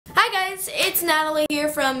guys, it's Natalie here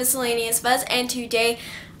from Miscellaneous Fuzz, and today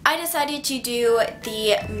I decided to do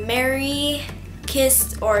the Marry,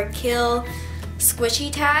 Kiss, or Kill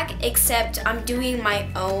Squishy tag, except I'm doing my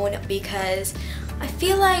own because I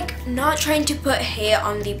feel like not trying to put hate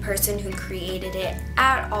on the person who created it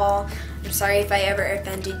at all. I'm sorry if I ever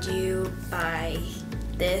offended you by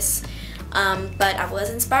this, but I was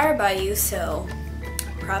inspired by you, so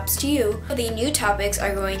props to you. The new topics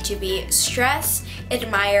are going to be stress,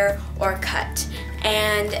 admire, or cut.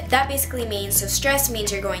 And that basically means, so stress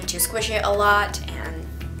means you're going to squish it a lot and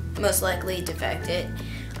most likely defect it.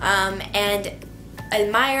 And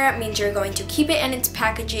admire means you're going to keep it in its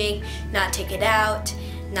packaging, not take it out,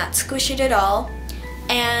 not squish it at all.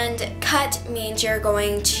 And cut means you're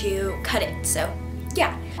going to cut it. So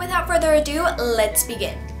yeah, without further ado, let's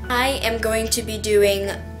begin. I am going to be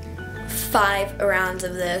doing 5 rounds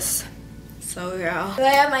of this. So yeah. So I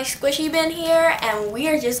have my squishy bin here and we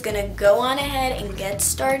are just gonna go on ahead and get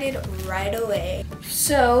started right away.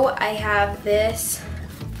 So I have this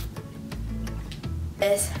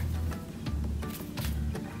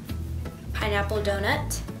pineapple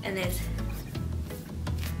donut and this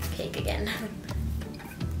cake again.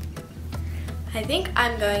 I think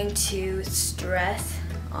I'm going to stress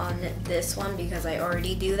on this one because I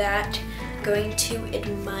already do that. Going to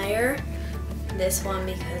admire this one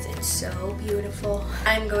because it's so beautiful.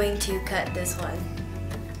 I'm going to cut this one.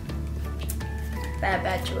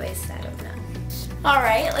 Bad choice, I don't know.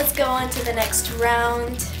 Alright, let's go on to the next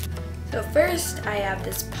round. So first I have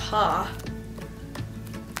this paw.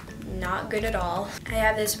 Not good at all. I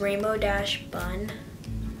have this rainbow dash bun.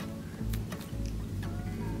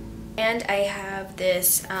 And I have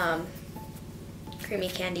this creamy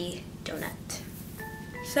candy donut.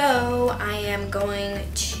 So I am going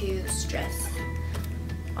to stress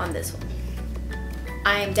on this one.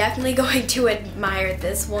 I am definitely going to admire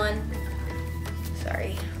this one.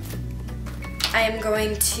 Sorry. I am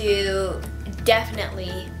going to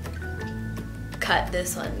definitely cut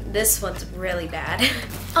this one. This one's really bad.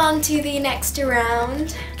 On to the next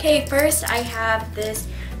round. Okay, first I have this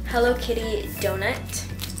Hello Kitty donut.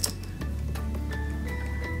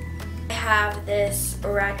 I have this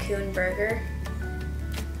raccoon burger.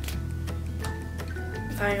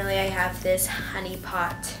 Finally, I have this honey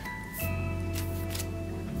pot.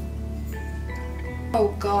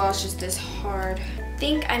 Oh gosh, is this hard. I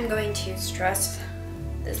think I'm going to stress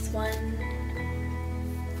this one.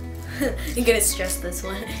 I'm gonna stress this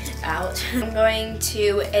one out. I'm going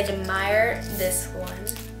to admire this one.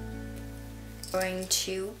 I'm going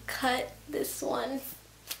to cut this one.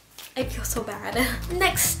 I feel so bad.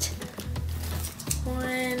 Next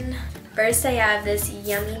one. First I have this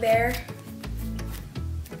yummy bear.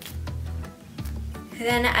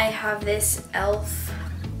 Then I have this elf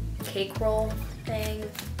cake roll thing.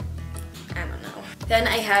 I don't know. Then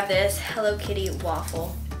I have this Hello Kitty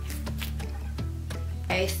waffle.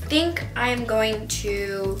 I think I'm going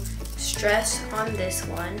to stress on this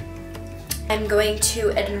one. I'm going to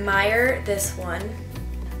admire this one.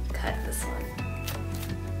 Cut this one.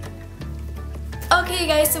 Okay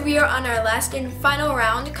guys, so we are on our last and final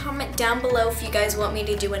round. Comment down below if you guys want me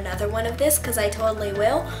to do another one of this, because I totally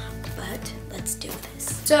will. But let's do this.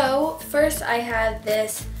 So first I have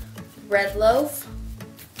this red loaf.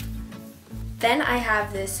 Then I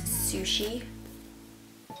have this sushi.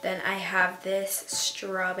 Then I have this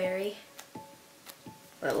strawberry.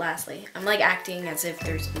 But lastly, I'm like acting as if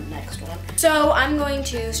there's the next one. So I'm going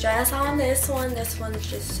to stress on this one. This one's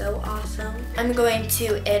just so awesome. I'm going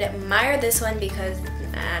to admire this one because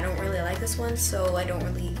I don't really like this one, so I don't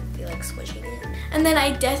really feel like squishing it. And then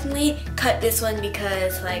I definitely cut this one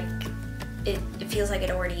because like it feels like it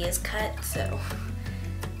already is cut, so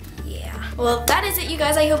yeah. Well, that is it, you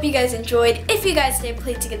guys. I hope you guys enjoyed. If you guys did,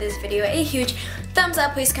 please give this video a huge thumbs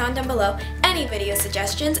up. Please comment down below any video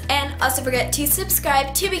suggestions, and also forget to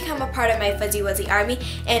subscribe to become a part of my Fuzzy Wuzzy army,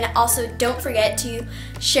 and also don't forget to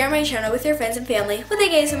share my channel with your friends and family. Well,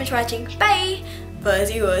 thank you guys so much for watching. Bye!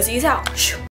 Fuzzy Wuzzy's out.